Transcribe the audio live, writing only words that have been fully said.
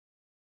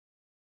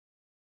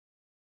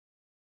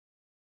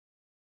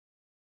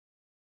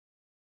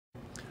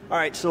All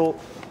right, so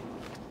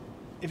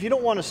if you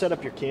don't want to set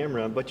up your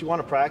camera, but you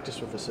want to practice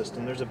with the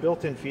system, there's a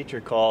built-in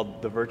feature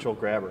called the virtual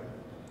grabber.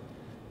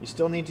 You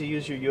still need to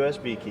use your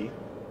USB key.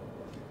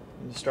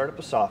 You start up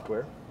a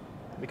software.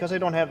 Because I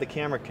don't have the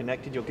camera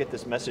connected, you'll get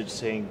this message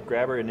saying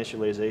grabber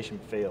initialization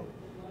failed.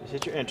 Just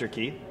hit your enter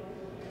key,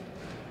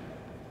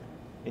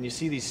 and you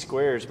see these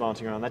squares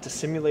bouncing around. That's a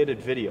simulated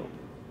video.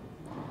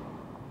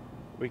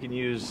 We can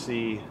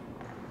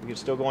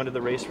still go into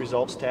the race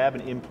results tab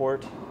and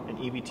import an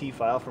EBT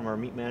file from our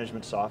meet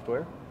management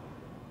software.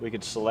 We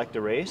could select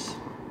a race.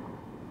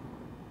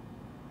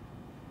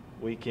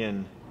 We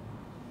can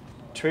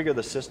trigger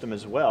the system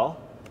as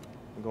well.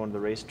 We'll go into the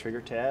race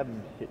trigger tab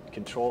and hit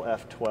Control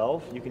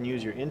F12. You can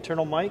use your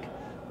internal mic,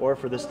 or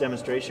for this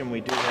demonstration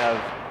we do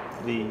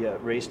have the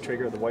race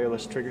trigger, the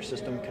wireless trigger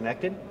system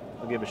connected.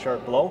 We'll give a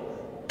sharp blow.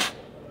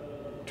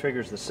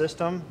 Triggers the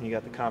system. You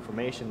got the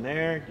confirmation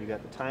there. You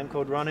got the time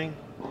code running.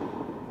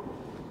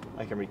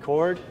 I can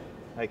record.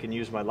 I can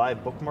use my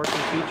live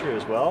bookmarking feature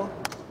as well.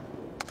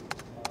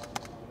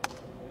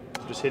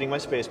 Just hitting my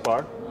space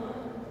bar.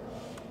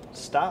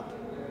 Stop.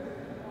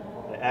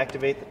 I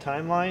activate the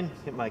timeline,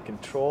 hit my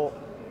control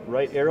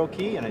right arrow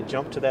key, and I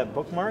jump to that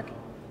bookmark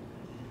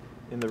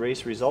in the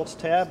race results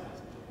tab.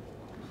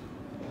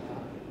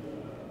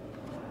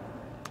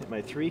 Hit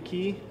my 3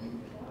 key.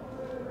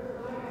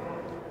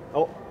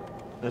 Oh,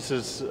 this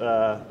is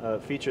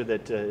a feature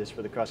that is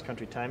for the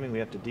cross-country timing. We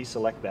have to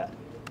deselect that.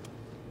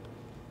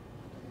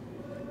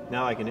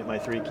 Now I can hit my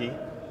 3 key,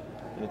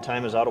 and the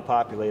time is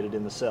auto-populated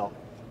in the cell.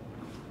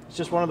 It's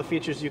just one of the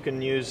features you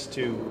can use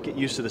to get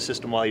used to the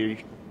system while you're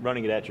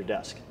running it at your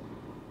desk.